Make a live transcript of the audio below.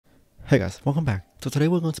Hey guys, welcome back. So today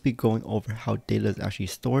we're going to be going over how data is actually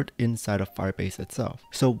stored inside of Firebase itself.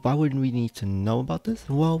 So why would we need to know about this?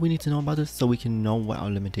 Well, we need to know about this so we can know what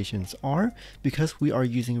our limitations are. Because we are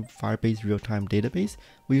using Firebase real-time database,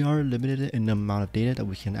 we are limited in the amount of data that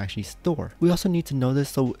we can actually store. We also need to know this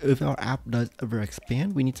so if our app does ever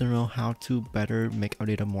expand, we need to know how to better make our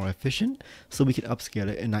data more efficient so we can upscale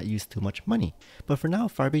it and not use too much money. But for now,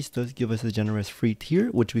 Firebase does give us a generous free tier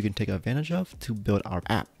which we can take advantage of to build our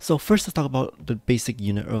app. So first, let's talk about the basic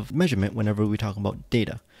unit of measurement whenever we talk about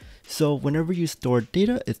data. So whenever you store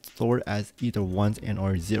data, it's stored as either ones and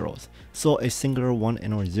or zeros. So a singular 1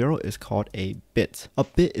 and or 0 is called a bit. A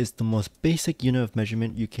bit is the most basic unit of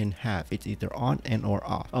measurement you can have. It's either on and or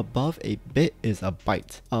off. Above a bit is a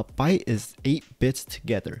byte. A byte is 8 bits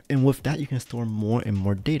together. And with that, you can store more and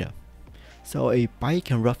more data. So a byte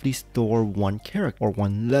can roughly store 1 character or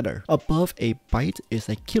 1 letter. Above a byte is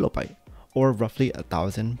a kilobyte, or roughly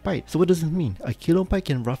 1,000 bytes. So what does this mean? A kilobyte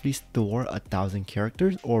can roughly store 1,000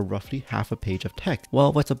 characters or roughly half a page of text.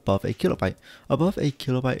 Well, what's above a kilobyte? Above a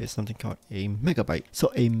kilobyte is something called a megabyte.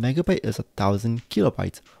 So a megabyte is 1,000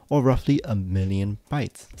 kilobytes or roughly 1,000,000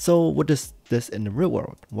 bytes. So what is this in the real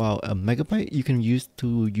world? Well, a megabyte you can use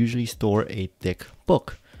to usually store a thick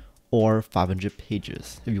book, or 500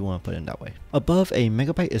 pages if you want to put it that way. Above a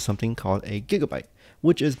megabyte is something called a gigabyte,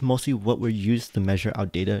 which is mostly what we're used to measure our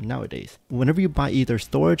data nowadays. Whenever you buy either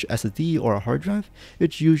storage, SSD, or a hard drive,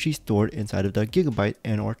 it's usually stored inside of the gigabyte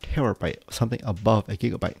and or terabyte, something above a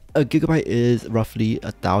gigabyte. A gigabyte is roughly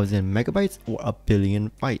 1,000 megabytes or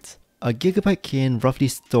 1,000,000,000 bytes. A gigabyte can roughly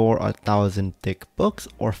store 1,000 thick books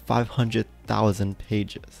or 500,000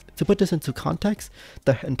 pages. To put this into context,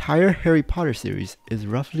 the entire Harry Potter series is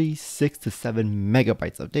roughly 6 to 7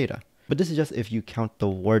 megabytes of data. But this is just if you count the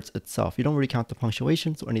words itself. You don't really count the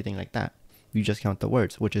punctuations or anything like that. You just count the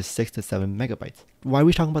words, which is 6 to 7 megabytes. Why are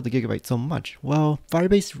we talking about the gigabyte so much? Well,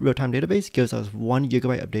 Firebase real-time database gives us 1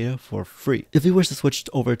 gigabyte of data for free. If we were to switch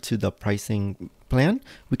over to the pricing plan,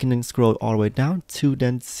 we can then scroll all the way down to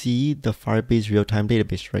then see the Firebase real-time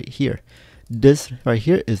database right here. This right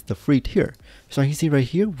here is the free tier. So you can see right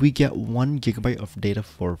here, we get 1 gigabyte of data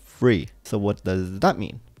for free. So what does that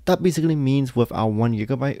mean? That basically means with our 1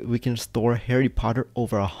 gigabyte, we can store Harry Potter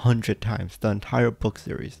over 100 times, the entire book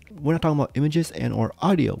series. We're not talking about images and or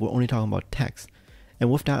audio, we're only talking about text.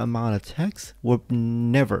 And with that amount of text, we're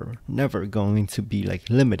never going to be like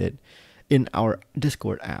limited in our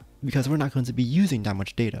Discord app because we're not going to be using that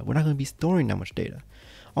much data. We're not going to be storing that much data.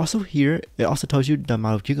 Also here, it also tells you the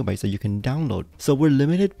amount of gigabytes that you can download. So we're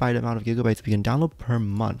limited by the amount of gigabytes we can download per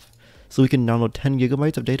month. So we can download 10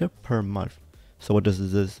 gigabytes of data per month. So what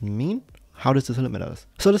does this mean? How does this limit us?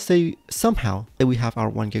 So let's say somehow that we have our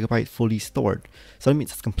 1 gigabyte fully stored. So that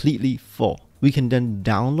means it's completely full. We can then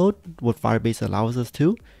download what Firebase allows us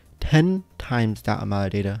to 10 times that amount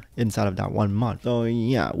of data inside of that 1 month. So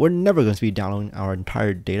yeah, we're never going to be downloading our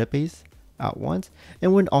entire database at once,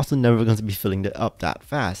 and we're also never going to be filling it up that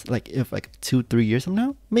fast. Like if like 2-3 years from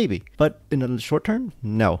now, maybe, but in the short term,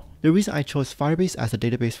 no. The reason I chose Firebase as a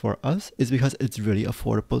database for us is because it's really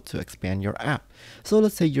affordable to expand your app. So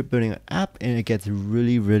let's say you're building an app and it gets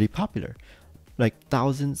really popular, like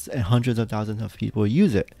thousands and hundreds of thousands of people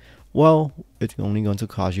use it. Well, it's only going to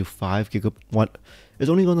cost you It's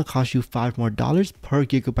only going to cost you $5 more per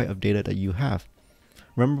gigabyte of data that you have.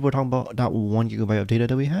 Remember we're talking about that 1 gigabyte of data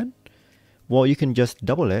that we had? Well, you can just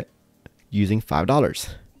double it using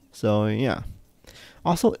 $5. So yeah.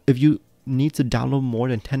 Also, if you need to download more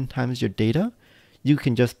than 10 times your data, you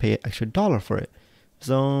can just pay an extra $1 for it.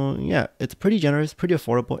 So yeah, it's pretty generous, pretty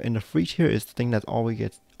affordable, and the free tier is the thing that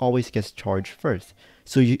always gets charged first.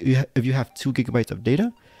 So if you have 2 gigabytes of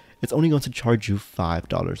data, it's only going to charge you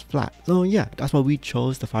 $5 flat. So yeah, that's why we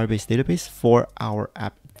chose the Firebase database for our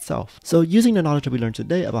app itself. So using the knowledge that we learned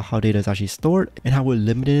today about how data is actually stored and how we're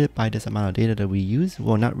limited by this amount of data that we use,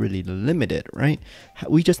 well, not really limited, right?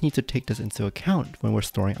 We just need to take this into account when we're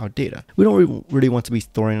storing our data. We don't really want to be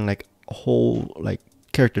storing like a whole like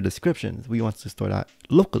character descriptions. We want to store that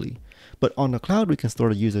locally. But on the cloud, we can store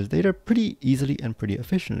the user's data pretty easily and pretty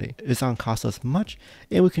efficiently. It's not cost us much,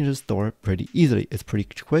 and we can just store it pretty easily. It's pretty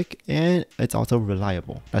quick, and it's also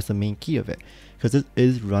reliable. That's the main key of it, because it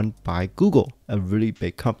is run by Google, a really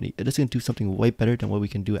big company. It is going to do something way better than what we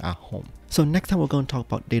can do at home. So next time we're going to talk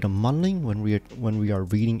about data modeling when we are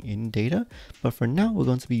reading in data. But for now, we're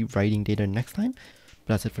going to be writing data next time.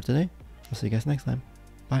 But that's it for today. I'll see you guys next time.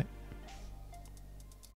 Bye.